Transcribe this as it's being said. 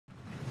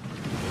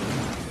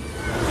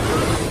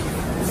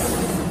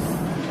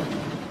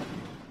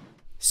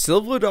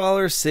Silver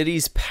Dollar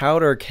City's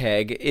Powder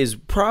Keg is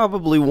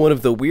probably one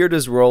of the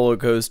weirdest roller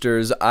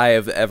coasters I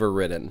have ever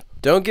ridden.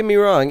 Don't get me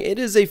wrong, it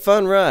is a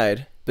fun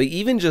ride, but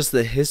even just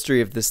the history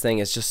of this thing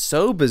is just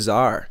so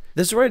bizarre.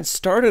 This ride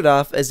started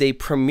off as a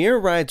Premier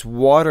Rides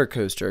water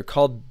coaster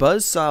called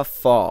Buzzsaw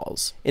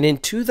Falls, and in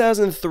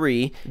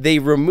 2003 they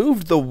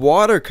removed the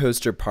water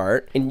coaster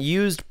part and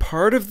used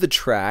part of the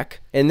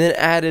track and then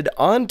added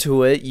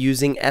onto it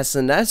using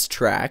S&S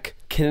track,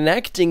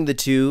 connecting the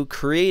two,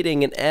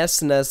 creating an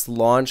S&S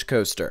launch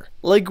coaster.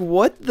 Like,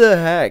 what the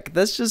heck?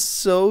 That's just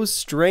so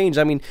strange.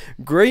 I mean,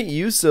 great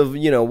use of,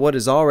 what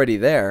is already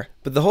there,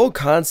 but the whole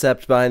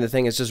concept behind the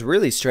thing is just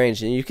really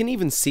strange, and you can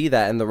even see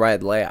that in the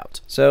ride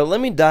layout. So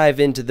let me dive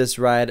into this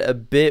ride a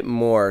bit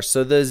more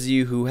so those of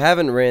you who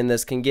haven't ridden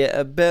this can get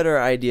a better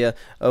idea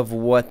of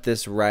what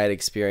this ride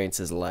experience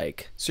is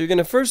like. So you're going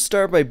to first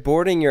start by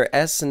boarding your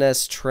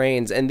S&S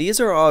trains, and these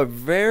are all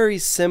very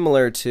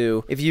similar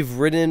to if you've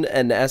ridden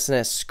an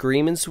S&S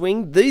Scream and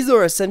Swing. These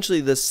are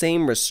essentially the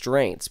same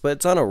restraints, but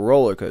it's on a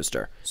roller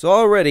coaster. So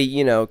already,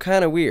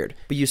 kind of weird.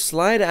 But you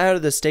slide out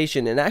of the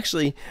station and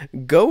actually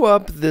go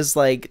up this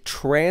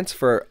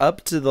transfer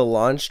up to the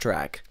launch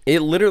track.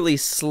 It literally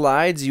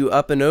slides you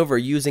up and over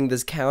using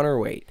this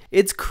counterweight.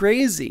 It's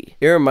crazy.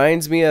 It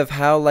reminds me of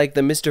how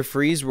the Mr.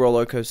 Freeze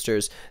roller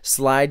coasters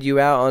slide you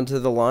out onto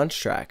the launch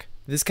track.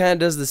 This kind of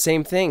does the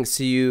same thing.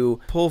 So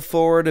you pull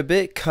forward a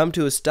bit, come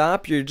to a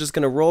stop, you're just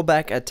going to roll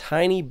back a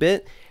tiny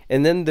bit,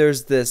 and then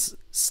there's this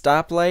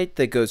stoplight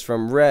that goes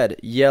from red,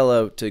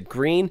 yellow to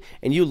green,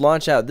 and you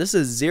launch out. This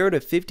is 0 to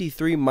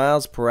 53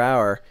 miles per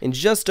hour in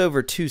just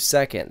over 2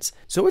 seconds.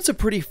 So it's a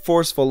pretty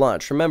forceful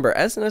launch. Remember,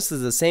 S&S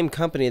is the same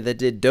company that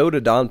did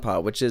Dota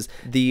Donpa, which is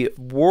the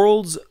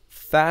world's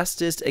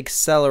fastest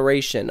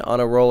acceleration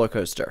on a roller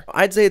coaster.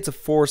 I'd say it's a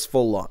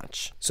forceful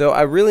launch. So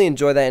I really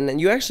enjoy that,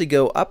 and you actually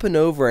go up and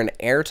over an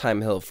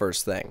airtime hill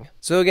first thing.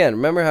 So again,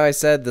 remember how I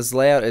said this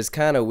layout is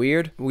kind of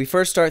weird? We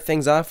first start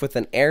things off with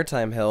an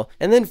airtime hill,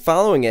 and then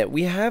following it,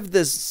 we have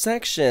this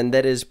section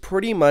that is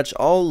pretty much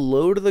all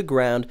low to the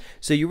ground,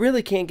 so you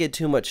really can't get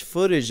too much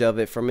footage of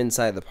it from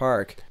inside the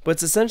park. But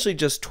it's essentially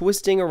just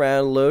twisting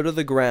around low to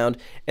the ground,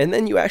 and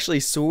then you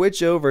actually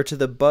switch over to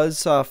the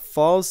Buzzsaw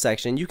Falls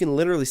section. You can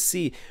literally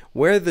see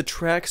where the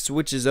track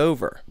switches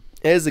over.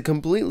 It is a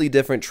completely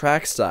different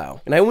track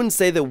style. And I wouldn't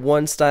say that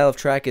one style of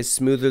track is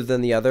smoother than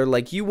the other.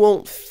 You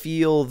won't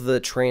feel the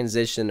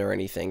transition or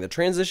anything. The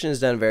transition is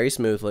done very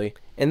smoothly.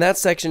 And that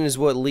section is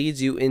what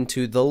leads you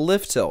into the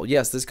lift hill.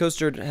 Yes, this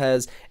coaster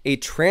has a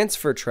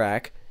transfer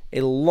track,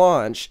 a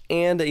launch,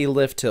 and a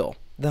lift hill.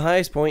 The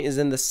highest point is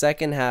in the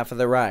second half of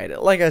the ride.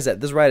 Like I said,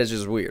 this ride is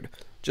just weird.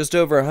 Just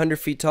over 100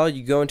 feet tall,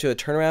 you go into a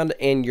turnaround,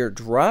 and your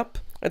drop,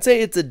 I'd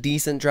say it's a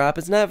decent drop.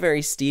 It's not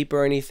very steep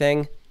or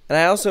anything. And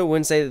I also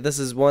wouldn't say that this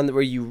is one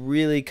where you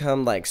really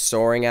come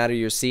soaring out of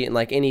your seat in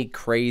any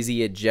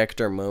crazy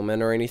ejector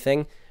moment or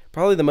anything.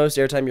 Probably the most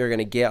airtime you're going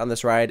to get on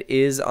this ride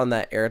is on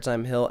that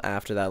airtime hill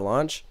after that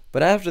launch.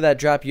 But after that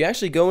drop, you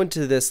actually go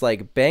into this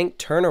bank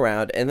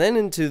turnaround and then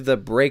into the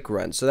brake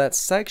run. So that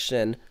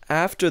section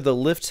after the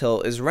lift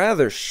hill is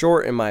rather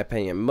short in my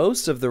opinion.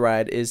 Most of the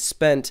ride is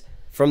spent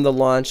from the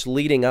launch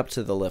leading up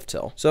to the lift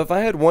hill. So if I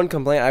had one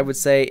complaint, I would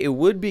say it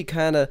would be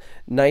kind of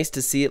nice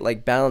to see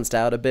it balanced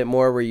out a bit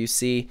more, where you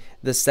see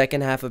the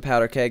second half of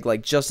Powder Keg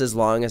just as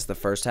long as the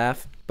first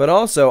half. But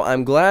also,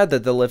 I'm glad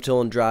that the lift hill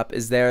and drop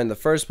is there in the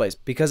first place,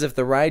 because if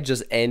the ride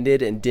just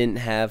ended and didn't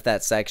have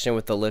that section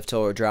with the lift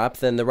hill or drop,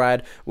 then the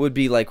ride would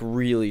be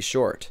really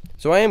short.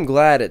 So I am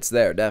glad it's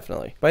there,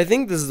 definitely. But I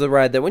think this is the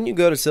ride that when you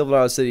go to Silver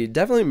Dollar City,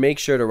 definitely make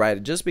sure to ride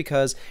it, just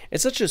because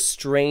it's such a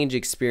strange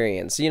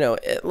experience.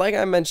 Like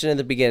I mentioned at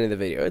the beginning of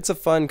the video, it's a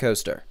fun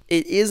coaster.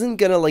 It isn't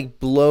gonna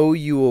blow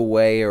you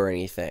away or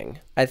anything.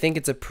 I think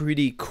it's a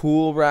pretty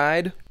cool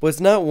ride, but it's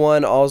not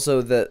one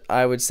also that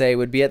I would say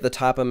would be at the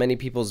top of many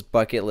people's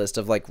bucket list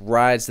of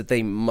rides that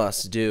they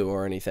must do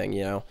or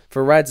anything,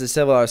 For rides at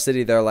Silver Dollar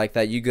City, they're like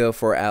that. You go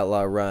for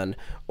Outlaw Run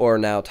or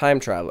now Time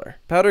Traveler.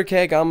 Powder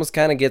Keg almost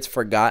kind of gets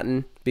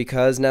forgotten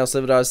because now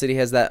Silver Dollar City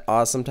has that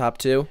awesome top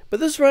 2. But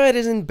this ride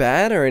isn't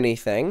bad or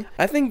anything.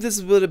 I think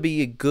this would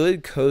be a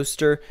good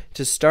coaster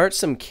to start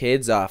some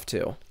kids off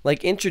to.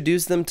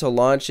 Introduce them to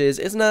launches.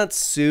 It's not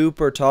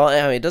super tall.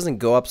 I mean, it doesn't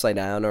go upside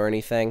down or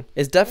anything.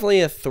 It's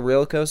definitely a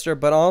thrill coaster,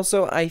 but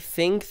also I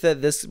think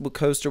that this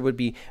coaster would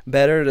be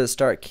better to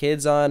start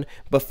kids on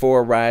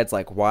before rides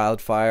like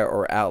Wildfire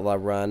or Outlaw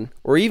Run,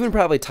 or even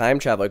probably Time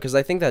Traveler, because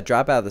I think that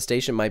drop out of the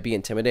station might be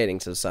intimidating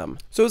to some.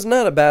 So it's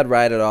not a bad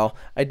ride at all.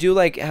 I do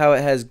like how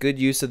it has good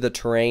use of the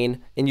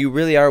terrain, and you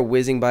really are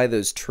whizzing by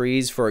those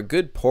trees for a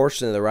good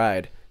portion of the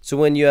ride. So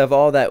when you have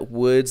all that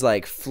woods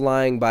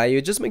flying by you,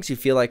 it just makes you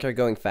feel like you're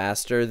going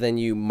faster than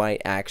you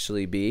might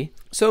actually be.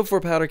 So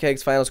for Powder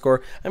Keg's final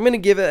score, I'm going to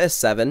give it a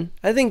 7.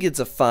 I think it's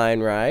a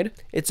fine ride.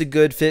 It's a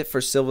good fit for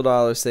Silver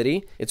Dollar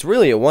City. It's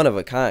really a one of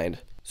a kind.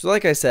 So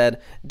like I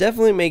said,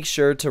 definitely make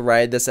sure to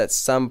ride this at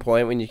some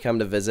point when you come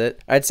to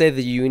visit. I'd say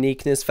the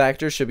uniqueness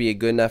factor should be a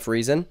good enough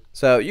reason.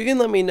 So you can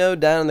let me know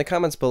down in the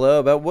comments below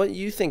about what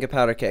you think of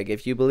Powder Keg.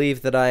 If you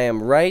believe that I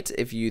am right,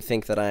 if you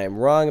think that I am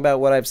wrong about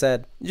what I've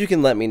said, you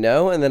can let me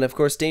know. And then of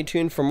course stay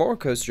tuned for more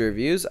coaster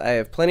reviews. I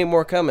have plenty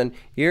more coming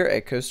here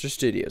at Coaster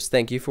Studios.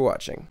 Thank you for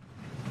watching.